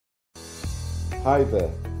Hi there,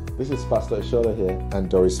 this is Pastor Ishola here and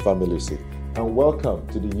Doris Familusi, and welcome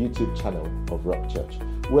to the YouTube channel of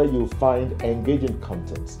ROCKChurch, where you'll find engaging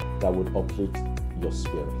contents that would uplift your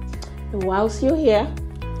spirit. And whilst you're here,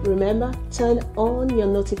 remember, turn on your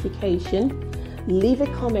notification, leave a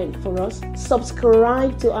comment for us,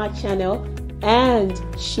 subscribe to our channel, and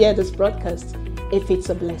share this broadcast if it's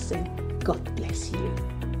a blessing. God bless you.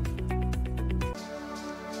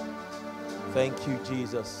 Thank you,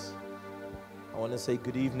 Jesus. I want to say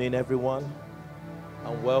good evening, everyone,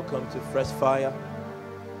 and welcome to Fresh Fire,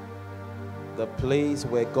 the place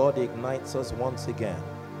where God ignites us once again,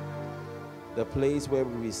 the place where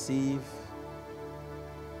we receive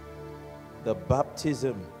the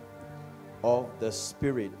baptism of the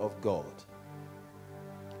Spirit of God.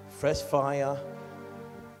 Fresh fire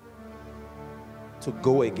to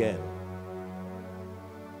go again.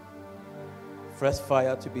 Fresh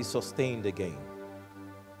fire to be sustained again.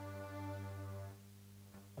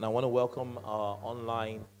 And I want to welcome our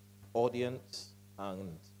online audience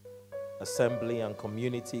and assembly and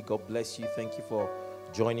community. God bless you. Thank you for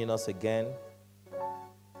joining us again.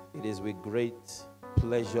 It is with great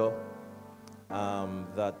pleasure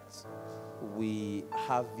that we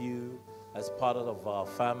have you as part of our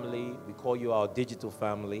family. We call you our digital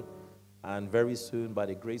family. And very soon, by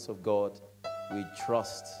the grace of God, we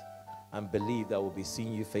trust and believe that we'll be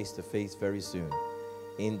seeing you face to face very soon.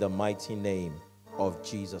 In the mighty name of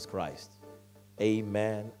Jesus Christ.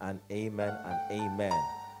 Amen and amen and amen.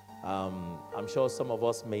 I'm sure some of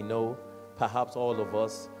us may know, perhaps all of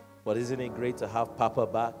us, but isn't it great to have Papa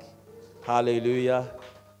back? Hallelujah.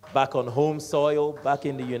 Back on home soil, back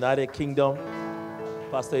in the United Kingdom.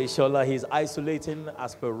 Pastor Ishola, he's isolating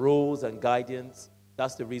as per rules and guidance.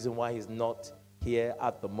 That's the reason why he's not here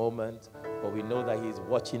at the moment. But we know that he's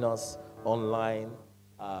watching us online.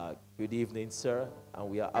 Good evening, sir. And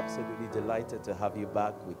we are absolutely delighted to have you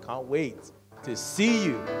back. We can't wait to see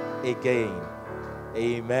you again.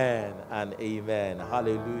 Amen and amen.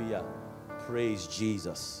 Hallelujah. Praise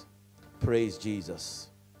Jesus. Praise Jesus.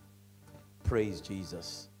 Praise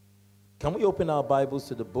Jesus. Can we open our Bibles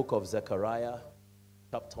to the book of Zechariah,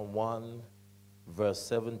 chapter 1, verse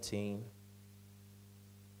 17.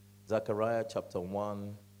 Zechariah chapter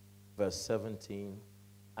 1, verse 17.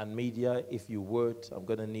 And media, if you would, I'm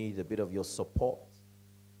going to need a bit of your support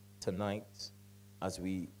tonight as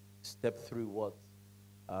we step through what,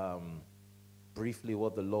 briefly,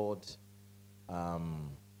 what the Lord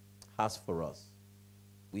has for us.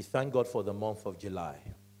 We thank God for the month of July,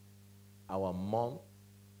 our month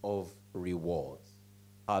of rewards.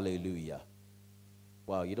 Hallelujah.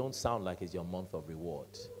 Wow, you don't sound like it's your month of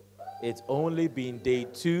rewards. It's only been day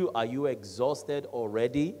 2. Are you exhausted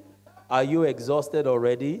already? Are you exhausted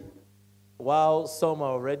already? While some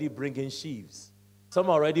are already bringing sheaves. Some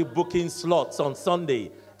are already booking slots on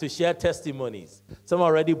Sunday to share testimonies. Some are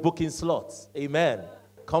already booking slots. Amen.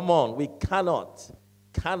 Come on, we cannot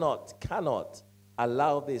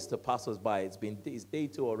allow this to pass us by. It's day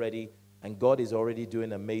 2 already, and God is already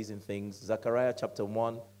doing amazing things. Zechariah chapter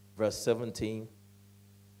 1, verse 17.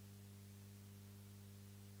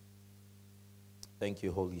 Thank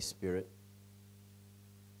you, Holy Spirit.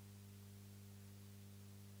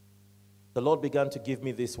 The Lord began to give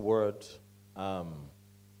me this word a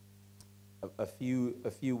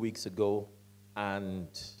few weeks ago, and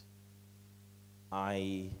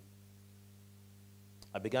I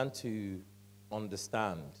began to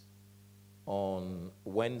understand on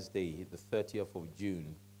Wednesday, the 30th of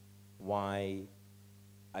June, why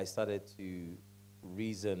I started to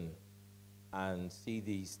reason and see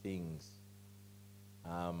these things.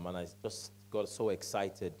 And I just got so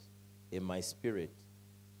excited in my spirit.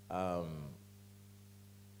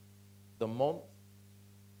 The month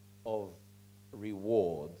of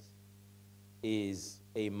rewards is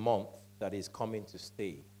a month that is coming to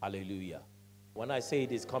stay. Hallelujah. When I say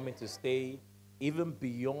it is coming to stay, even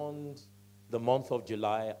beyond the month of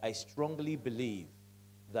July, I strongly believe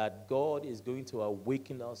that God is going to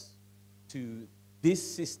awaken us to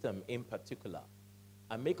this system in particular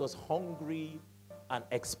and make us hungry and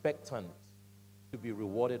expectant to be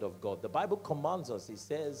rewarded of God. The Bible commands us. It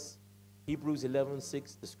says, Hebrews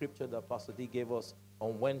 11:6, the scripture that Pastor D gave us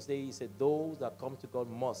on Wednesday, he said, those that come to God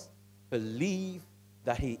must believe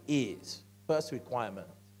that he is. First requirement.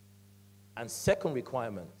 And second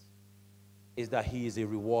requirement is that he is a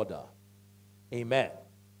rewarder. Amen.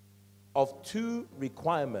 Of 2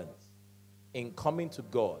 requirements in coming to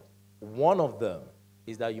God, one of them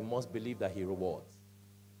is that you must believe that he rewards.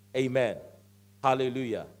 Amen.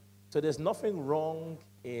 Hallelujah. So there's nothing wrong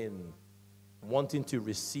in wanting to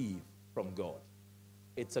receive from God.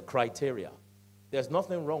 It's a criteria. There's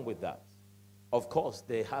nothing wrong with that. Of course,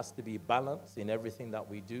 there has to be balance in everything that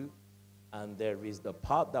we do, and there is the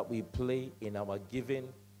part that we play in our giving,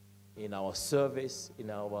 in our service, in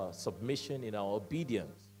our submission, in our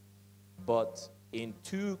obedience. But in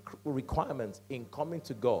two requirements in coming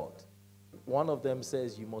to God, one of them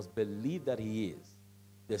says you must believe that he is.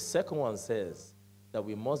 The second one says that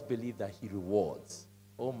we must believe that he rewards.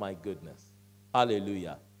 Oh my goodness.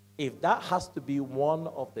 Hallelujah. If that has to be one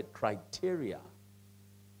of the criteria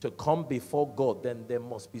to come before God, then there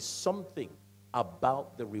must be something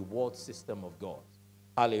about the reward system of God.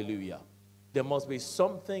 Hallelujah. There must be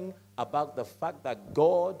something about the fact that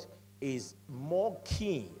God is more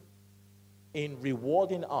keen in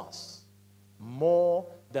rewarding us more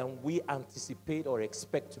than we anticipate or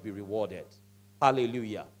expect to be rewarded.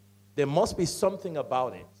 Hallelujah. There must be something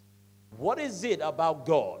about it. What is it about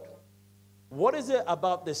God? What is it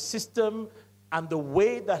about the system and the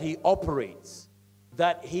way that he operates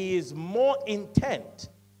that he is more intent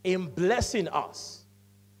in blessing us,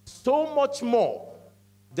 so much more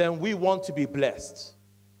than we want to be blessed?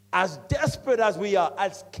 As desperate as we are,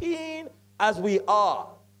 as keen as we are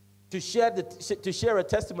to share a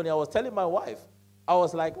testimony, I was telling my wife, I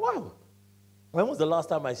was like, wow, when was the last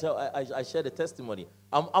time I shared a testimony?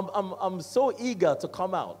 I'm so eager to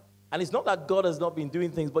come out. And it's not that God has not been doing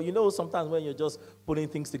things, but you know, sometimes when you're just putting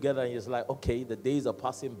things together and it's like, okay, the days are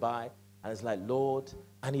passing by, and it's like, Lord,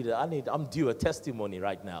 I'm due a testimony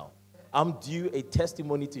right now. I'm due a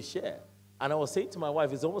testimony to share. And I was saying to my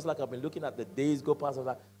wife, it's almost like I've been looking at the days go past. I was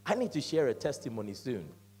like, I need to share a testimony soon.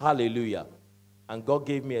 Hallelujah. And God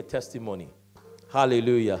gave me a testimony.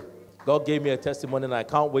 Hallelujah. God gave me a testimony, and I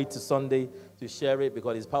can't wait to Sunday to share it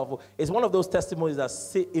because it's powerful. It's one of those testimonies that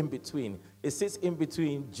sit in between. It sits in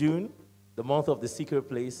between June, the month of the secret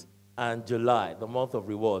place, and July, the month of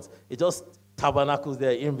rewards. It just tabernacles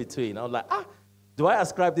there in between. I was like, do I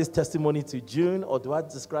ascribe this testimony to June, or do I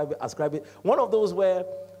ascribe it? One of those where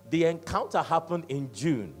the encounter happened in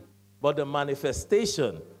June, but the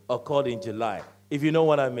manifestation occurred in July, if you know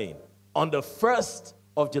what I mean. On the 1st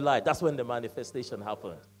of July, that's when the manifestation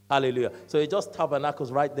happened. Hallelujah. So it just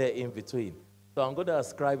tabernacles right there in between. So I'm going to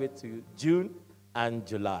ascribe it to June and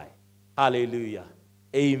July. Hallelujah.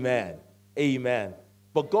 Amen. Amen.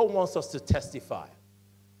 But God wants us to testify,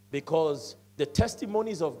 because the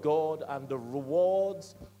testimonies of God and the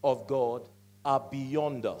rewards of God are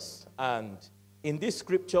beyond us. And in this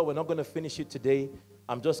scripture, we're not going to finish it today.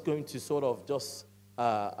 I'm just going to sort of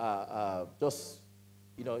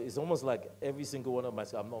you know, it's almost like every single one of my,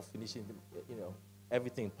 I'm not finishing, you know,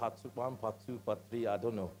 everything, part 1, part 2, part 3, I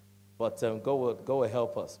don't know. But God will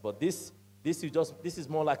help us. But this is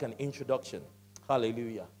more like an introduction.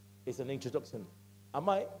 Hallelujah. It's an introduction.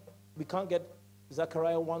 We can't get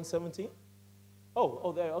Zechariah 1:17?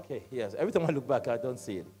 Oh, there, okay, yes. Every time I look back, I don't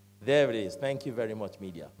see it. There it is. Thank you very much,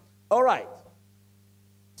 media. All right.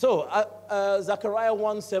 So, Zechariah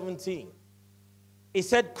 1:17. It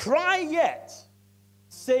said, cry yet,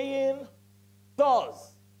 saying,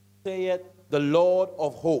 thus saith the Lord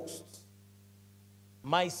of hosts,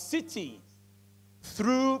 my cities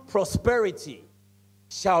through prosperity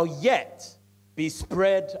shall yet be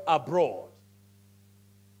spread abroad,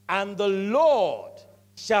 and the Lord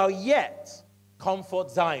shall yet comfort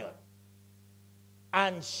Zion,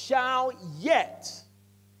 and shall yet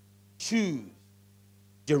choose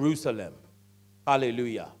Jerusalem.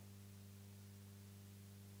 Hallelujah.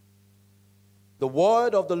 The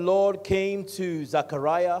word of the Lord came to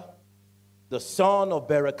Zechariah, the son of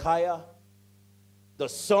Berechiah, the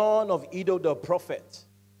son of Iddo the prophet,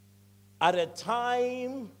 at a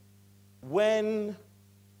time when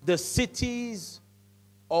the cities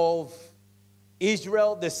of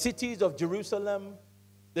Israel, the cities of Jerusalem,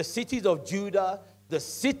 the cities of Judah, the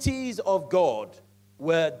cities of God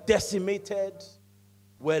were decimated,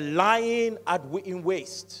 were lying in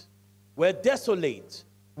waste, were desolate,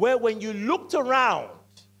 where when you looked around,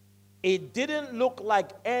 it didn't look like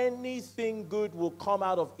anything good will come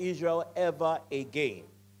out of Israel ever again.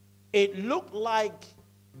 It looked like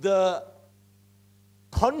the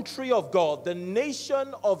country of God, the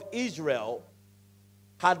nation of Israel,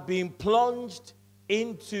 had been plunged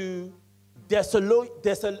into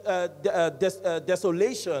desolation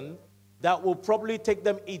that will probably take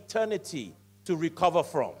them eternity to recover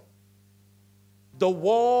from. The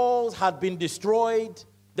walls had been destroyed,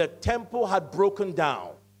 the temple had broken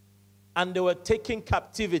down, and they were taking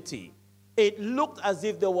captivity. It looked as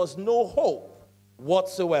if there was no hope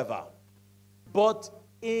whatsoever. But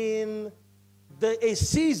in a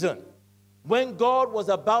season when God was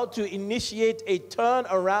about to initiate a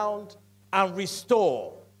turnaround and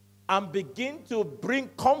restore and begin to bring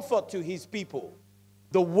comfort to his people,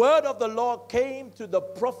 the word of the Lord came to the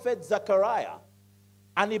prophet Zechariah,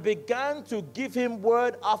 and he began to give him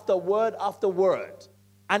word after word after word.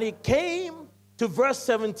 And he came to verse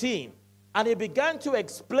 17, and he began to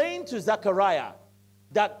explain to Zechariah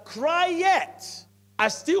that cry yet. I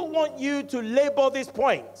still want you to label these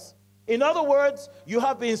points. In other words, you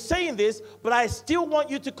have been saying this, but I still want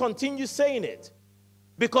you to continue saying it.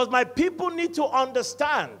 Because my people need to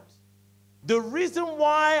understand the reason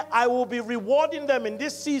why I will be rewarding them in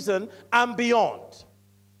this season and beyond.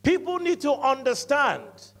 People need to understand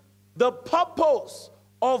the purpose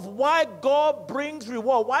of why God brings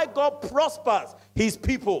reward, why God prospers his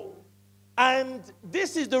people. And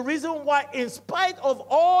this is the reason why, in spite of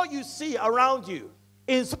all you see around you,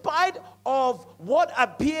 in spite of what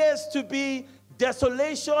appears to be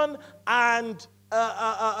desolation and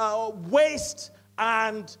waste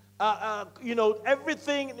and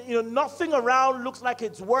everything, nothing around looks like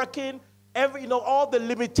it's working. All the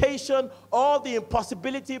limitation, all the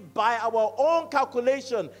impossibility by our own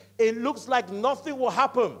calculation, it looks like nothing will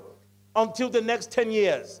happen until the next 10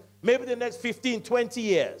 years, maybe the next 15, 20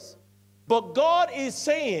 years. But God is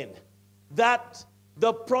saying that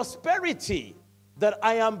the prosperity that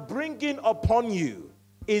I am bringing upon you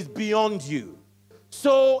is beyond you.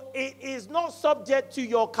 So it is not subject to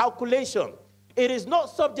your calculation. It is not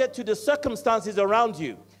subject to the circumstances around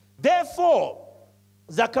you. Therefore,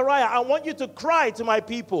 Zechariah, I want you to cry to my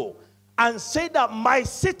people and say that my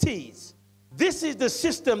cities, this is the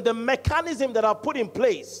system, the mechanism that I've put in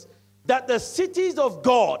place, that the cities of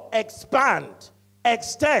God expand,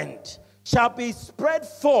 extend, shall be spread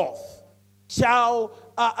forth, shall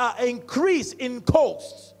increase in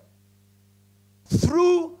coasts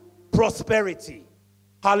through prosperity.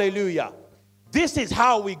 Hallelujah. This is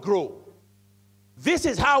how we grow. This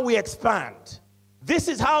is how we expand. This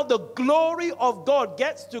is how the glory of God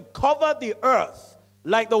gets to cover the earth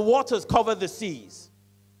like the waters cover the seas.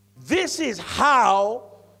 This is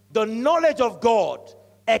how the knowledge of God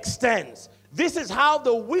extends. This is how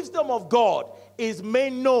the wisdom of God is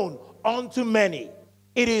made known unto many.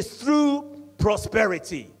 It is through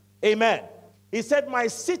prosperity. Amen. He said, my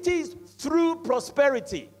cities through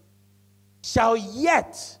prosperity shall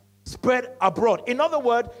yet spread abroad. In other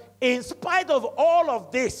words, in spite of all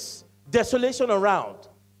of this desolation around,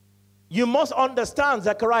 you must understand,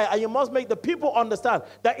 Zechariah, and you must make the people understand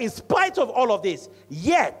that in spite of all of this,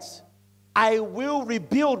 yet I will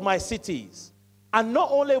rebuild my cities. And not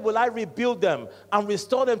only will I rebuild them and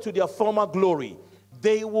restore them to their former glory,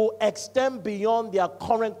 they will extend beyond their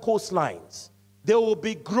current coastlines. There will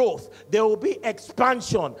be growth. There will be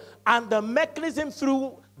expansion. And the mechanism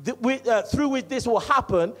through which this will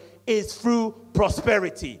happen is through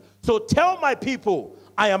prosperity. So tell my people,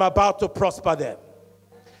 I am about to prosper them.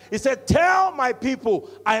 He said, tell my people,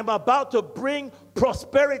 I am about to bring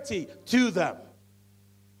prosperity to them.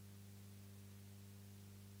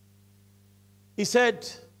 He said,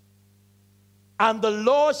 and the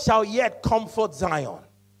Lord shall yet comfort Zion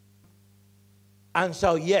and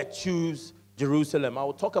shall yet choose Jerusalem. I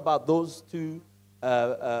will talk about those two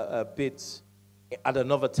bits at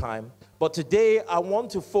another time. But today I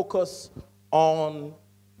want to focus on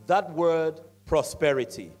that word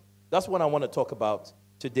prosperity. That's what I want to talk about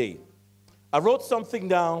today. I wrote something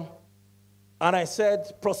down and I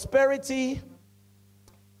said prosperity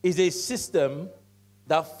is a system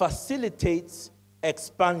that facilitates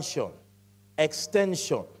expansion,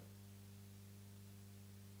 extension,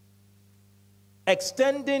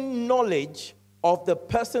 extending knowledge of the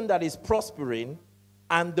person that is prospering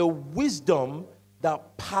and the wisdom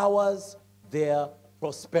that powers their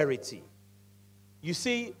prosperity. You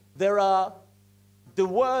see, the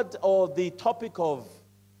word or the topic of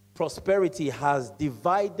prosperity has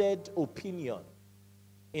divided opinion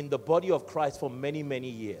in the body of Christ for many, many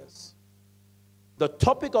years. The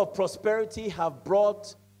topic of prosperity have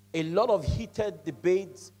brought a lot of heated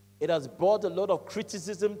debates. It has brought a lot of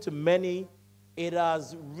criticism to many. It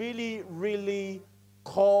has really, really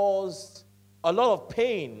caused a lot of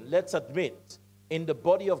pain, let's admit, in the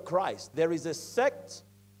body of Christ. There is a sect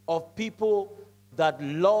of people that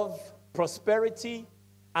love prosperity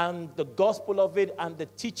and the gospel of it and the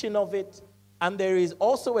teaching of it. And there is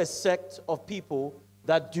also a sect of people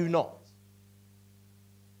that do not.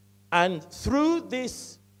 And through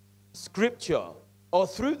this scripture or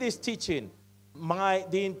through this teaching,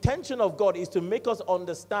 the intention of God is to make us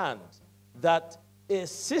understand that a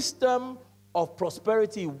system of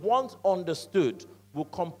prosperity, once understood, will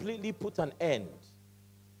completely put an end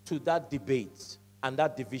to that debate and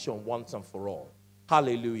that division once and for all.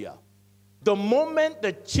 Hallelujah. The moment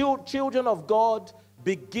the children of God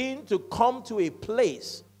begin to come to a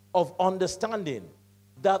place of understanding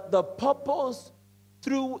that the purpose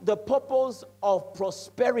of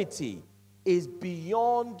prosperity is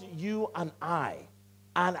beyond you and I,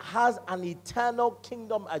 and has an eternal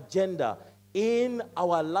kingdom agenda in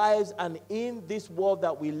our lives and in this world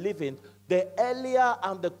that we live in, the earlier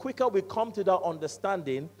and the quicker we come to that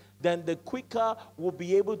understanding, then the quicker we'll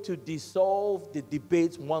be able to dissolve the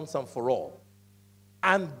debates once and for all.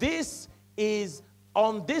 And this is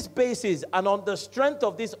on this basis and on the strength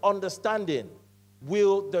of this understanding,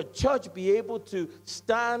 will the church be able to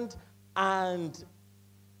stand and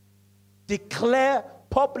declare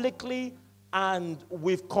publicly and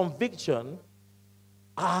with conviction,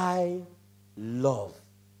 I love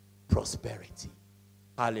prosperity.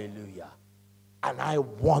 Hallelujah. And I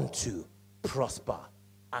want to prosper.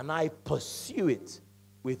 And I pursue it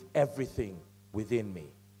with everything within me.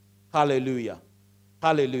 Hallelujah.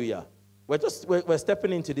 Hallelujah. We're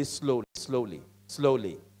stepping into this slowly.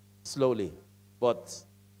 But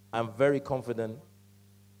I'm very confident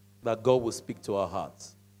that God will speak to our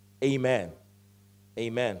hearts. Amen.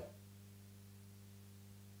 Amen.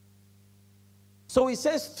 So he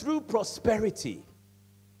says, through prosperity,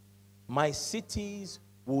 my cities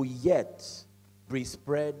will yet be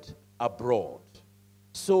spread abroad.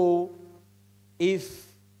 So if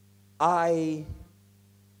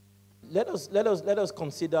let us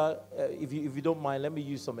consider, if you don't mind, let me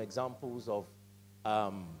use some examples of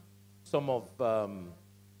some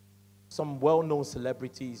well-known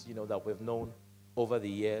celebrities, that we've known over the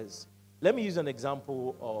years. Let me use an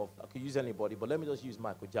example of, I could use anybody, but let me just use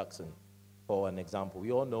Michael Jackson for an example.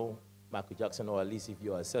 We all know Michael Jackson, or at least if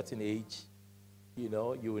you're a certain age, you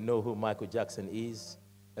will know who Michael Jackson is.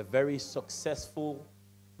 A very successful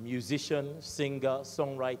musician, singer,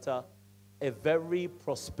 songwriter, a very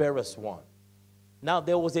prosperous one. Now,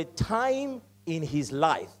 there was a time in his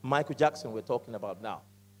life, Michael Jackson we're talking about now,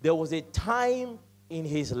 there was a time in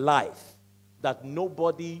his life that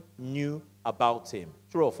nobody knew about him.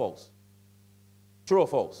 True or false? True or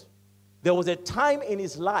false? There was a time in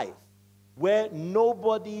his life where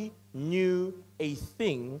nobody knew a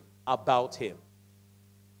thing about him.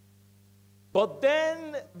 But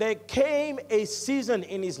then there came a season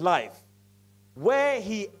in his life where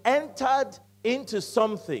he entered into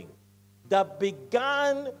something that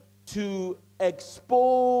began to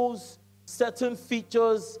expose certain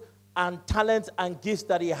features and talents and gifts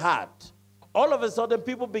that he had. All of a sudden,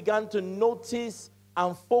 people began to notice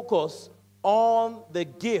and focus on the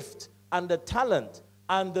gift and the talent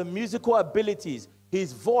and the musical abilities,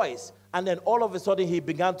 his voice, and then all of a sudden he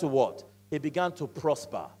began to what? He began to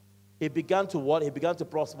prosper. He began to what? He began to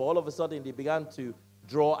prosper. All of a sudden he began to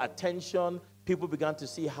draw attention. People began to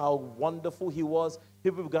see how wonderful he was.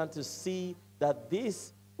 People began to see that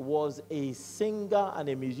this was a singer and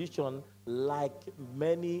a musician like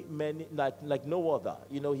many, like no other.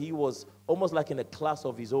 He was almost like in a class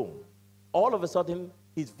of his own. All of a sudden,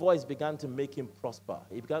 his voice began to make him prosper.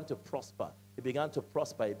 He began to prosper. He began to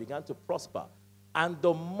prosper. He began to prosper. And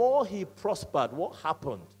the more he prospered, what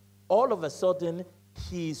happened? All of a sudden,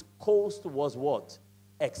 his coast was what?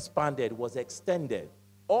 Expanded, was extended.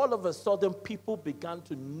 All of a sudden, people began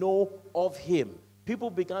to know of him. People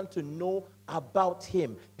began to know about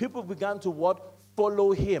him. People began to what?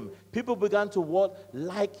 Follow him. People began to what?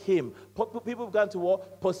 Like him. People began to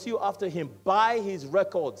what? Pursue after him. Buy his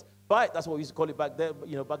records. That's what we used to call it back then,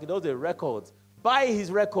 back in those days, records. Buy his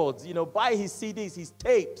records, buy his CDs, his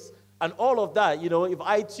tapes, and all of that. If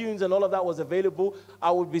iTunes and all of that was available,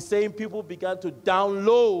 I would be saying people began to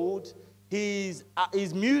download his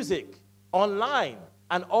music online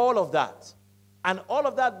and all of that. And all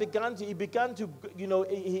of that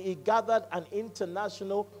he gathered an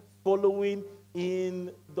international following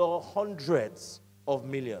in the hundreds of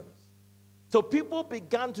millions. So people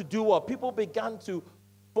began to do what? People began to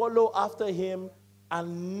follow after him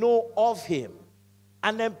and know of him.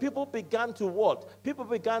 And then people began to what? People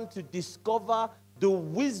began to discover the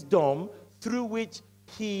wisdom through which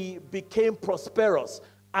he became prosperous.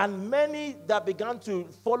 And many that began to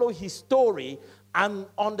follow his story and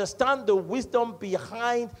understand the wisdom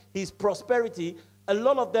behind his prosperity, a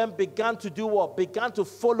lot of them began to do what? Began to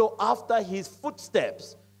follow after his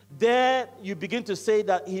footsteps. There you begin to say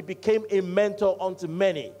that he became a mentor unto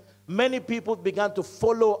many. Many people began to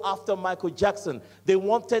follow after Michael Jackson. They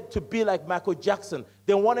wanted to be like Michael Jackson.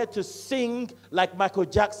 They wanted to sing like Michael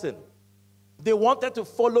Jackson. They wanted to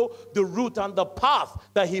follow the route and the path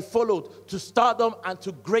that he followed to stardom and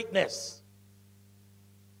to greatness.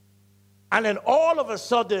 And then all of a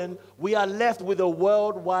sudden, we are left with a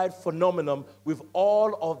worldwide phenomenon with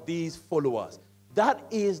all of these followers. That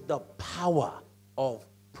is the power of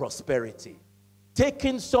prosperity.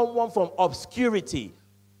 Taking someone from obscurity,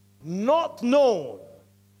 not known.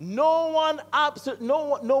 No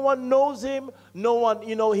one knows him. No one,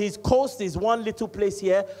 his coast is one little place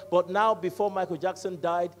here. But now, before Michael Jackson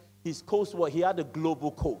died, his coast, he had a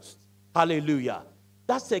global coast. Hallelujah.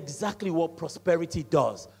 That's exactly what prosperity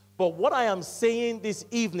does. But what I am saying this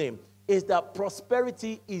evening is that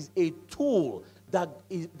prosperity is a tool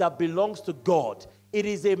that belongs to God. It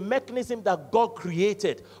is a mechanism that God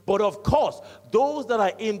created. But of course, those that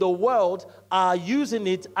are in the world are using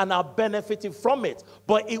it and are benefiting from it.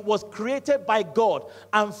 But it was created by God.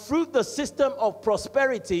 And through the system of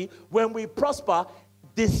prosperity, when we prosper,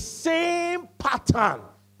 the same pattern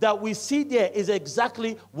that we see there is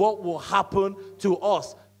exactly what will happen to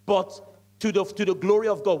us. But to the glory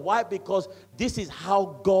of God. Why? Because this is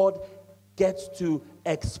how God gets to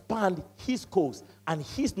expand his coast and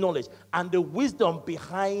his knowledge and the wisdom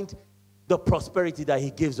behind the prosperity that he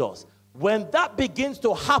gives us. When that begins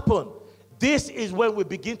to happen, this is when we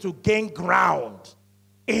begin to gain ground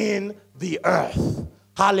in the earth.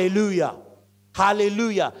 Hallelujah.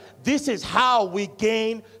 Hallelujah. This is how we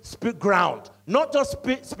gain ground. Not just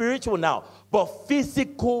spiritual now, but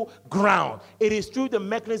physical ground. It is through the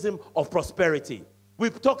mechanism of prosperity.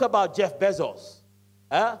 We've talked about Jeff Bezos,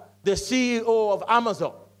 the CEO of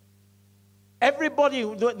Amazon. Everybody,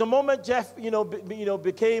 the moment Jeff,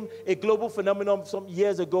 became a global phenomenon some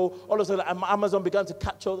years ago, all of a sudden Amazon began to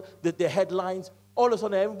capture the headlines. All of a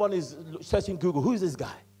sudden, everyone is searching Google. Who is this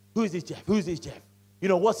guy? Who is this Jeff? Who is this Jeff?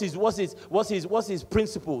 What's his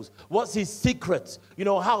principles? What's his secrets?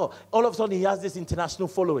 How all of a sudden he has this international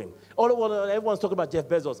following. Everyone's talking about Jeff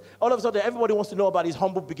Bezos. All of a sudden, everybody wants to know about his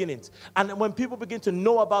humble beginnings. And when people begin to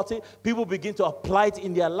know about it, people begin to apply it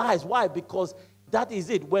in their lives. Why? Because that is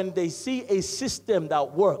it. When they see a system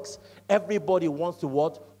that works, everybody wants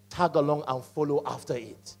to tag along and follow after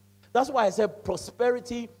it. That's why I said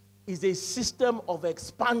prosperity is a system of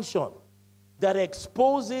expansion that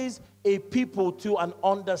exposes a people to an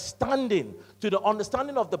understanding, to the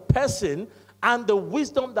understanding of the person and the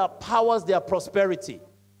wisdom that powers their prosperity.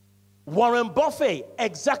 Warren Buffett,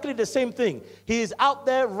 exactly the same thing. He is out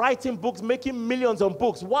there writing books, making millions on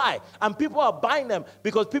books. Why? And people are buying them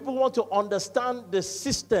because people want to understand the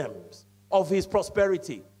systems of his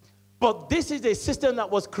prosperity. But this is a system that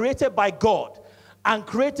was created by God and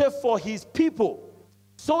created for his people,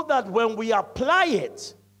 so that when we apply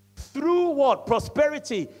it through what?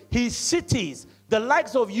 Prosperity, his cities, the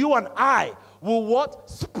likes of you and I, will what?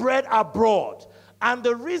 Spread abroad. And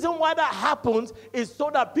the reason why that happens is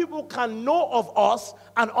so that people can know of us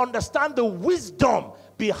and understand the wisdom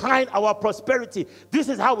behind our prosperity. This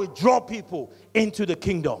is how we draw people into the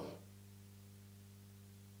kingdom.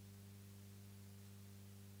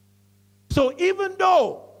 So even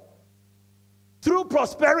though through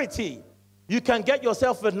prosperity you can get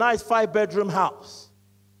yourself a nice 5-bedroom house,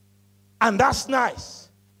 and that's nice,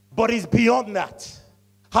 but it's beyond that.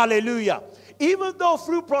 Hallelujah. Even though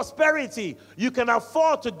through prosperity, you can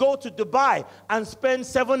afford to go to Dubai and spend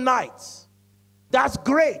 7 nights. That's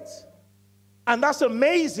great. And that's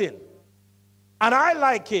amazing. And I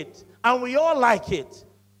like it. And we all like it.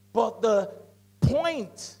 But the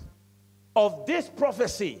point of this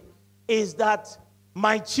prophecy is that,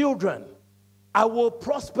 my children, I will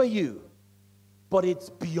prosper you, but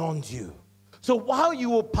it's beyond you. So while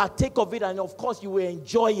you will partake of it, and of course you will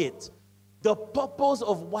enjoy it, the purpose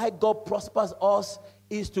of why God prospers us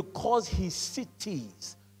is to cause his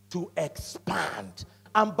cities to expand.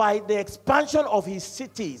 And by the expansion of his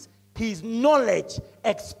cities, his knowledge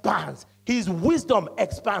expands. His wisdom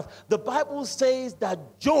expands. The Bible says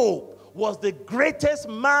that Job was the greatest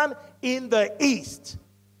man in the East.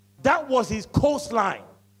 That was his coastline.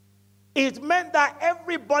 It meant that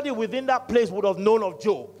everybody within that place would have known of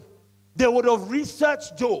Job. They would have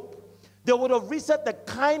researched Job. They would have researched the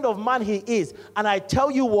kind of man he is. And I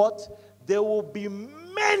tell you what, there will be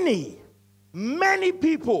many, many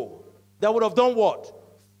people that would have done what?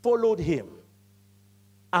 Followed him.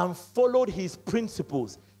 And followed his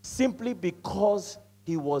principles simply because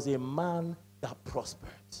he was a man that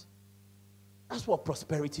prospered. That's what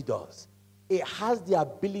prosperity does. It has the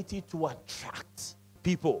ability to attract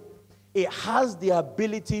people. It has the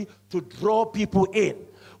ability to draw people in.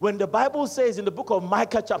 When the Bible says in the book of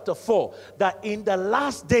Micah chapter 4 that in the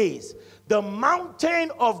last days, the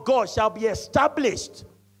mountain of God shall be established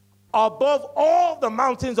above all the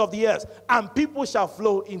mountains of the earth, and people shall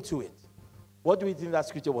flow into it. What do we think that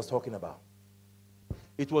scripture was talking about?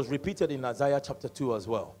 It was repeated in Isaiah chapter 2 as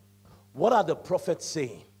well. What are the prophets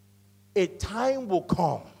saying? A time will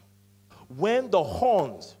come when the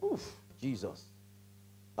horns, Jesus,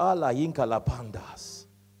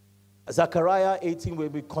 Zechariah 18, where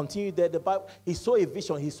we continue there, the Bible, he saw a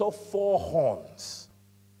vision. He saw 4 horns.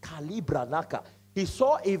 Kalibra Naka. He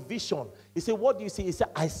saw a vision. He said, what do you see? He said,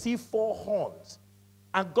 I see 4 horns.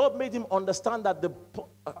 And God made him understand that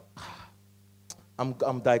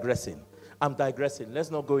I'm digressing. I'm digressing.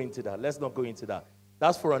 Let's not go into that. Let's not go into that.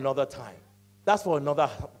 That's for another time. That's for another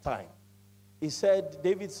time. He said,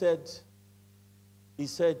 David said, he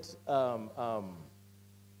said,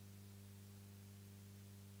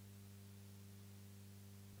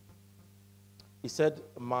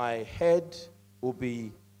 my head will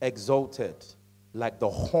be exalted like the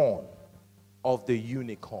horn of the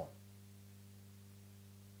unicorn.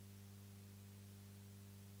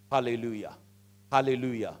 Hallelujah.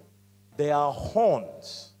 Hallelujah. There are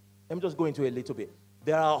horns. Let me just go into a little bit.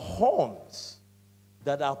 There are horns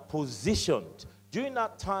that are positioned during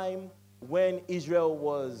that time when Israel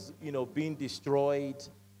was, being destroyed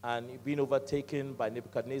and being overtaken by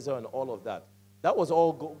Nebuchadnezzar and all of that. That was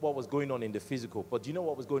all what was going on in the physical. But do you know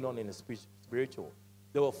what was going on in the spiritual?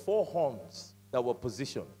 There were 4 horns that were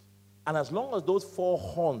positioned. And as long as those 4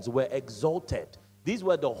 horns were exalted, these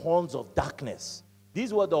were the horns of darkness.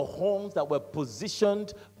 These were the horns that were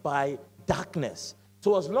positioned by darkness.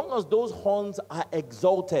 So as long as those horns are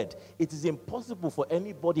exalted, it is impossible for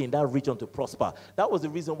anybody in that region to prosper. That was the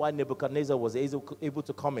reason why Nebuchadnezzar was able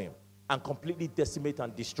to come in and completely decimate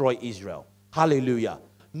and destroy Israel. Hallelujah.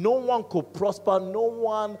 No one could prosper. No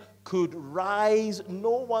one could rise.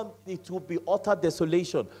 No one, it would be utter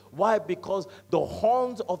desolation. Why? Because the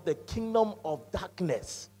horns of the kingdom of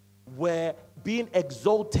darkness were being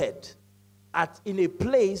exalted in a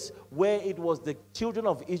place where it was the children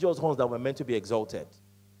of Israel's horns that were meant to be exalted.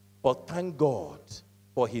 But thank God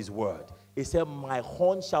for his word. He said, my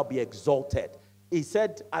horn shall be exalted. He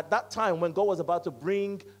said at that time when God was about to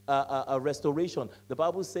bring a restoration, the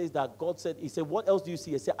Bible says that God said, he said, what else do you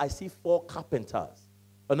see? He said, I see 4 carpenters.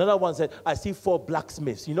 Another one said, I see 4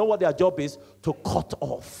 blacksmiths. You know what their job is? To cut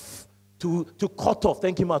off. To cut off,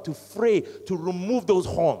 thank you, man, to fray, to remove those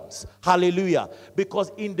horns. Hallelujah.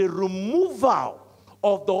 Because in the removal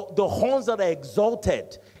of the horns that are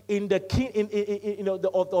exalted in the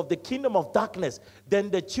of the kingdom of darkness,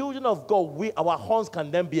 then the children of God, our horns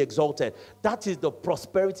can then be exalted. That is the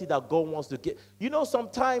prosperity that God wants to give.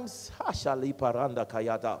 Sometimes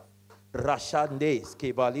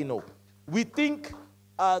we think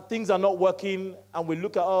things are not working, and we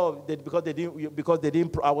look at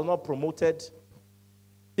I was not promoted.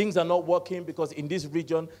 Things are not working because in this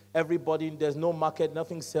region, there's no market,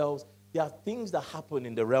 nothing sells. There are things that happen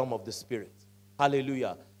in the realm of the spirit.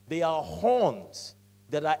 Hallelujah. They are horns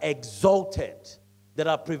that are exalted, that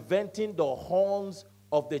are preventing the horns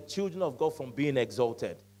of the children of God from being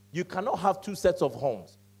exalted. You cannot have 2 sets of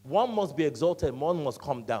horns. One must be exalted, one must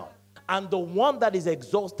come down. And the one that is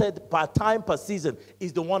exhausted per time, per season,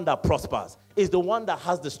 is the one that prospers, is the one that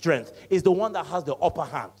has the strength, is the one that has the upper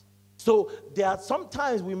hand. So there are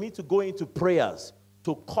sometimes we need to go into prayers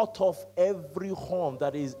to cut off every horn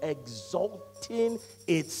that is exalting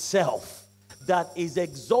itself,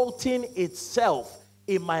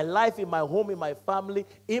 in my life, in my home, in my family,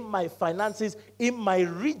 in my finances, in my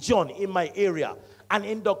region, in my area. And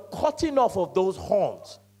in the cutting off of those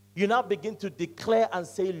horns, you now begin to declare and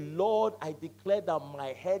say, Lord, I declare that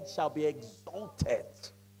my head shall be exalted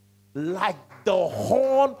like the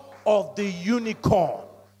horn of the unicorn.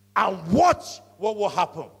 And watch what will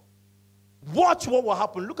happen. Watch what will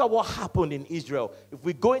happen. Look at what happened in Israel. If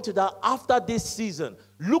we go into that after this season,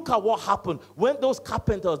 look at what happened when those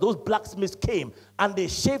carpenters, those blacksmiths came and they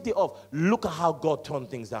shaved it off. Look at how God turned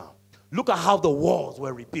things down. Look at how the walls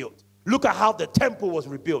were rebuilt. Look at how the temple was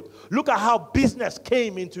rebuilt. Look at how business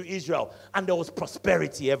came into Israel and there was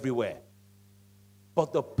prosperity everywhere.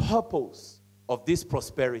 But the purpose of this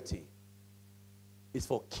prosperity is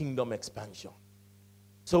for kingdom expansion.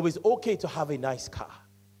 So it's okay to have a nice car.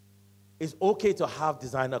 It's okay to have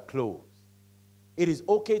designer clothes. It is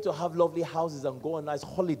okay to have lovely houses and go on nice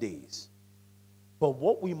holidays. But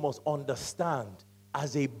what we must understand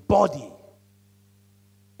as a body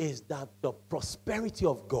is that the prosperity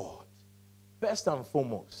of God, first and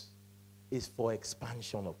foremost, is for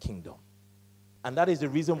expansion of kingdom. And that is the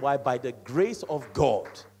reason why, by the grace of God,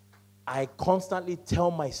 I constantly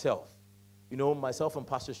tell myself, myself and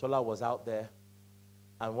Pastor Shola was out there,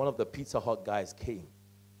 and one of the Pizza Hut guys came.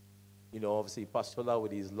 Obviously, Pastor Shola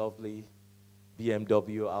with his lovely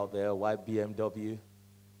BMW out there, white BMW.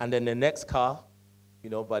 And then the next car,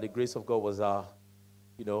 by the grace of God, was our,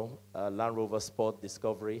 Land Rover Sport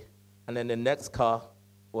Discovery. And then the next car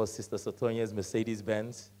was Sister Sotonya's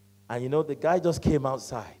Mercedes-Benz. And the guy just came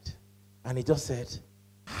outside and he just said,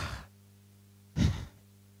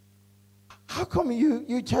 come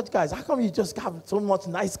you church guys, how come you just have so much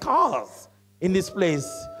nice cars in this place?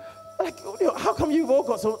 Like, how come you've all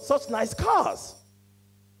got such nice cars?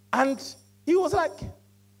 And he was like,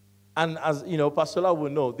 and as you know, Pastor will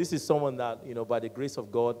know, this is someone that, by the grace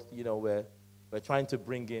of God, we're trying to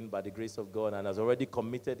bring in by the grace of God, and has already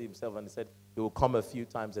committed himself and said he will come a few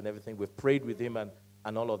times and everything. We've prayed with him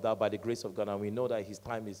and all of that by the grace of God, and we know that his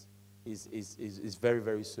time is very,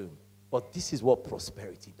 very soon. But this is what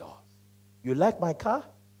prosperity does. You like my car?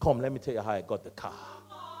 Come, let me tell you how I got the car.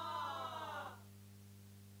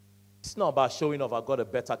 It's not about showing off I got a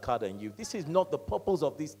better car than you. This is not the purpose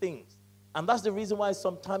of these things. And that's the reason why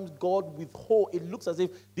sometimes God withholds. It looks as if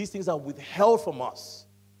these things are withheld from us.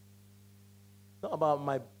 It's not about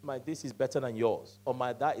my this is better than yours, or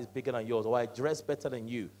my that is bigger than yours, or I dress better than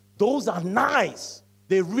you. Those are nice.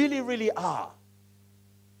 They really, really are.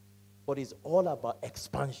 But it's all about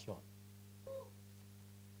expansion.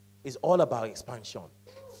 It's all about expansion.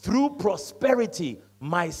 Through prosperity,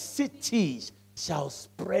 my cities shall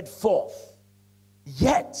spread forth.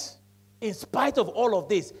 Yet, in spite of all of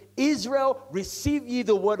this, Israel, receive ye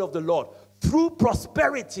the word of the Lord. Through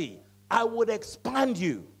prosperity, I would expand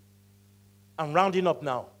you. I'm rounding up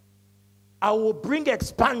now. I will bring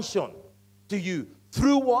expansion to you.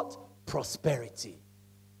 Through what? Prosperity.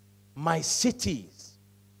 My cities.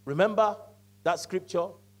 Remember that scripture?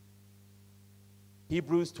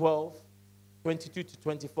 Hebrews 12, 22 to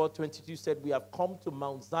 24. 22 said, we have come to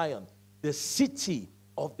Mount Zion, the city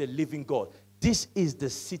of the living God. This is the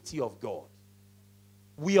city of God.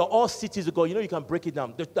 We are all cities of God. You can break it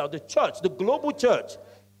down. The church, the global church,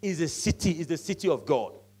 is a city, is the city of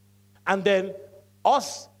God. And then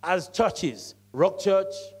us as churches, Rock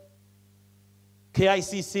Church,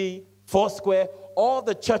 KICC, Foursquare, all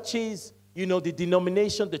the churches, the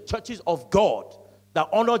denomination, the churches of God that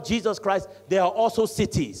honor Jesus Christ, they are also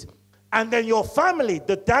cities. And then your family,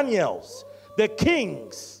 the Daniels, the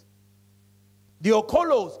Kings, the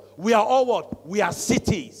Okolos, we are all what? We are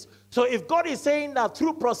cities. So if God is saying that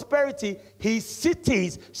through prosperity, his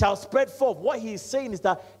cities shall spread forth, what he is saying is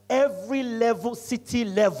that every level, city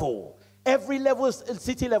level,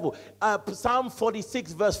 Psalm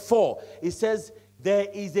 46 verse 4, it says, there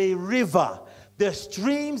is a river, the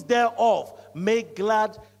streams thereof make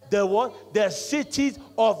glad the what? The cities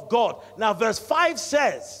of God. Now verse 5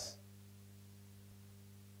 says,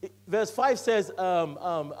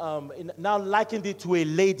 now likened it to a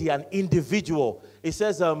lady, an individual. It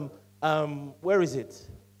says, where is it?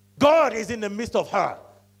 God is in the midst of her.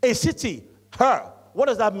 A city, her. What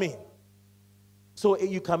does that mean? So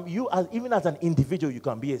even as an individual, you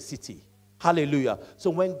can be a city. Hallelujah. So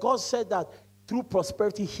when God said that through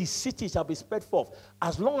prosperity, his city shall be spread forth.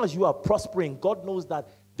 As long as you are prospering, God knows that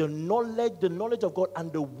the knowledge of God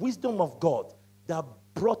and the wisdom of God that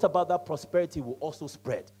brought about that prosperity will also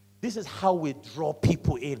spread. This is how we draw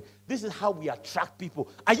people in. This is how we attract people.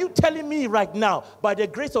 Are you telling me right now, by the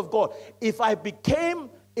grace of God, if I became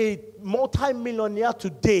a multi-millionaire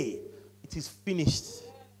today, it is finished.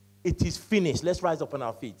 It is finished. Let's rise up on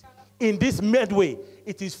our feet. In this midway,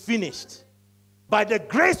 it is finished. By the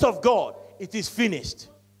grace of God, it is finished.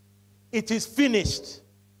 It is finished.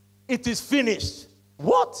 It is finished.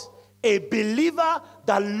 What? A believer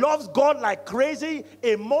that loves God like crazy,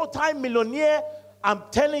 a multi-millionaire, I'm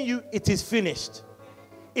telling you, it is finished.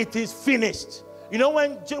 It is finished. You know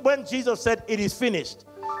when Jesus said, it is finished,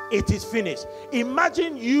 it is finished.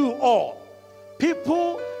 Imagine you all,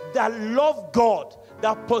 people that love God,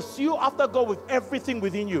 that pursue after God with everything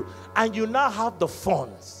within you, and you now have the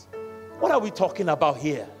funds. What are we talking about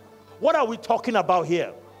here? What are we talking about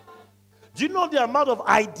here? Do you know the amount of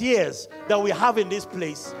ideas that we have in this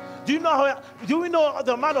place? Do we know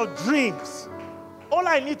the amount of dreams? All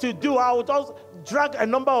I need to do, I will just drag a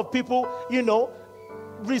number of people,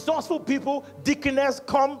 resourceful people, deaconess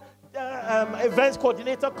come, events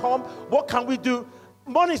coordinator come. What can we do?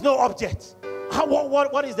 Money is no object.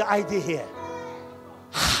 What is the idea here?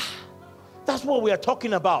 That's what we are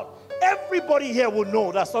talking about. Everybody here will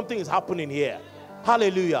know that something is happening here.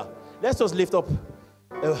 Hallelujah. Let's just lift up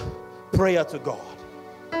a prayer to God.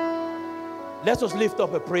 Let's just lift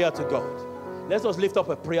up a prayer to God. Let's just lift up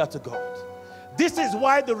a prayer to God. This is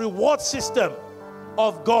why the reward system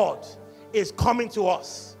of God is coming to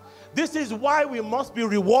us. This is why we must be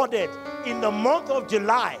rewarded in the month of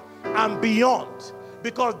July and beyond.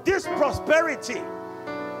 Because this prosperity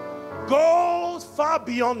goes far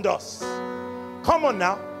beyond us. Come on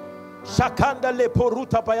now. Shakanda le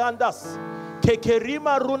poruta payandas.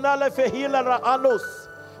 Kekerima runale fehila raanos.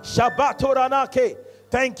 Shabato ranake.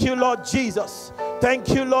 Thank you, Lord Jesus. Thank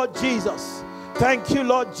you, Lord Jesus. Thank you,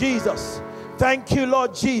 Lord Jesus. Thank you,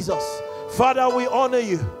 Lord Jesus. Father, we honor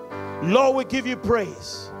you. Lord, we give you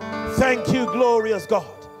praise. Thank you, glorious God,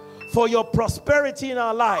 for your prosperity in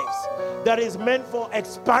our lives that is meant for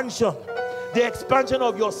expansion. The expansion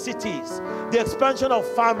of your cities, the expansion of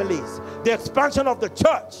families, the expansion of the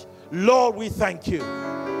church. Lord, we thank you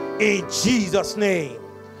in Jesus' name.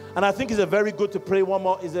 And I think it's a very good place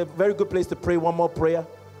to pray one more prayer.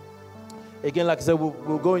 Again, like I said,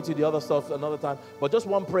 we'll go into the other stuff another time, but just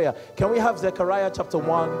one prayer. Can we have Zechariah chapter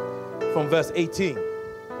 1 from verse 18?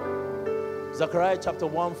 Zechariah chapter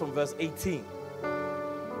 1 from verse 18.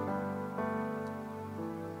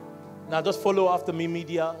 Now just follow after me,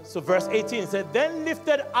 media. So verse 18 said, "Then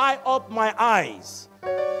lifted I up my eyes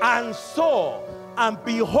and saw, and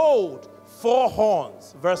behold, 4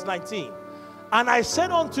 horns." Verse 19. "And I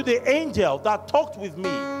said unto the angel that talked with me,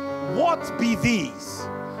 What be these?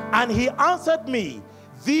 And he answered me,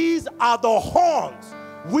 These are the horns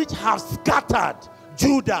which have scattered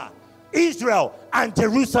Judah, Israel, and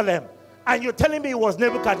Jerusalem." And you're telling me it was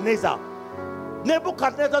Nebuchadnezzar.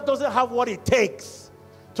 Nebuchadnezzar doesn't have what it takes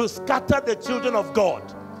to scatter the children of God.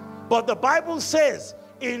 But the Bible says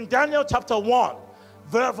in Daniel chapter 1,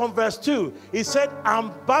 from verse 2, it said,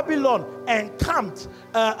 "And Babylon encamped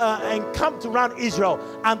around Israel,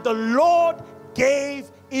 and the Lord gave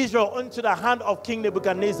Israel into the hand of King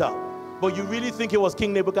Nebuchadnezzar." But you really think it was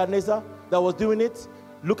King Nebuchadnezzar that was doing it?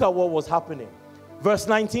 Look at what was happening. Verse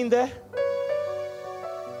 19 there.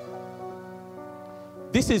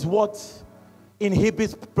 This is what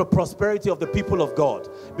inhibits the prosperity of the people of God,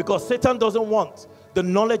 because Satan doesn't want the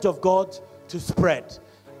knowledge of God to spread.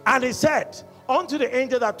 And he said unto the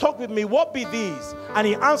angel that talked with me, "What be these?" And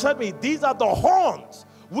he answered me, "These are the horns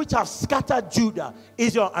which have scattered Judah,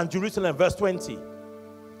 Israel, and Jerusalem." Verse 20.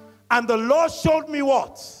 "And the Lord showed me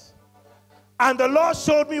what?" And the Lord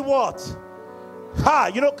showed me what?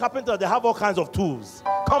 You know, carpenters, they have all kinds of tools.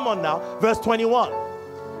 Come on now. Verse 21.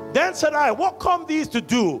 "Then said I, What come these to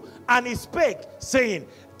do? And he spake, saying,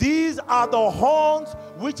 These are the horns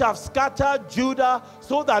which have scattered Judah,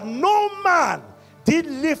 so that no man did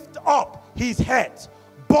lift up his head.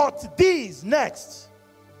 But these," next,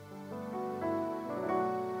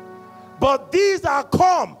 "but these are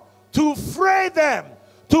come to fray them,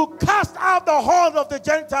 to cast out the horns of the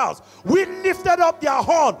Gentiles. We lifted up their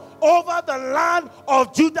horn over the land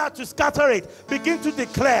of Judah to scatter it." Begin to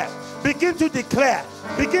declare, begin to declare,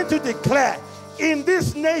 begin to declare. In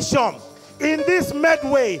this nation, in this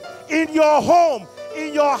Medway, in your home,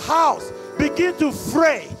 in your house, begin to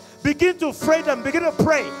fray them, begin to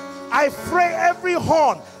pray. "I fray every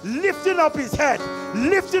horn lifting up his head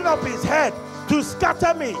to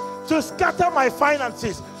scatter me, to scatter my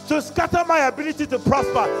finances, to scatter my ability to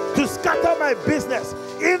prosper, to scatter my business.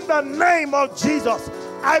 In the name of Jesus,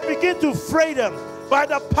 I begin to fray them by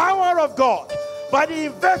the power of God, by the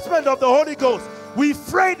investment of the Holy Ghost. We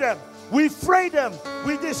fray them, we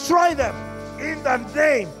destroy them in the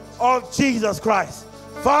name of Jesus Christ."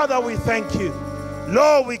 Father, we thank you.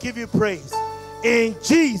 Lord, we give you praise. In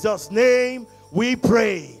Jesus' name we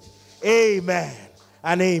pray. Amen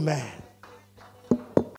and amen.